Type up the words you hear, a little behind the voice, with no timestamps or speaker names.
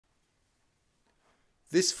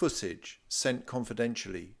This footage, sent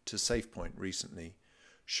confidentially to SafePoint recently,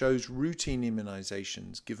 shows routine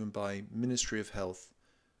immunisations given by Ministry of Health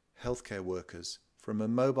healthcare workers from a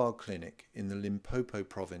mobile clinic in the Limpopo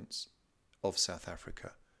province of South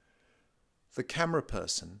Africa. The camera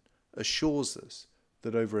person assures us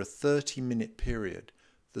that over a 30-minute period,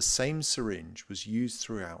 the same syringe was used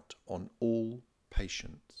throughout on all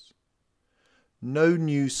patients. No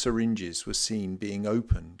new syringes were seen being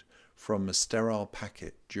opened from a sterile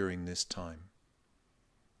packet during this time.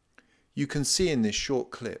 You can see in this short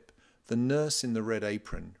clip the nurse in the red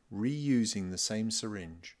apron reusing the same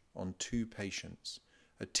syringe on 2 patients,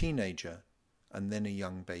 a teenager and then a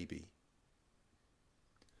young baby.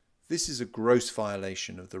 This is a gross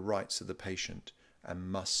violation of the rights of the patient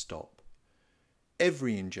and must stop.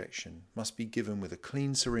 Every injection must be given with a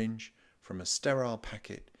clean syringe from a sterile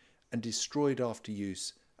packet and destroyed after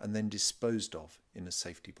use and then disposed of in a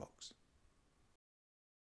safety box.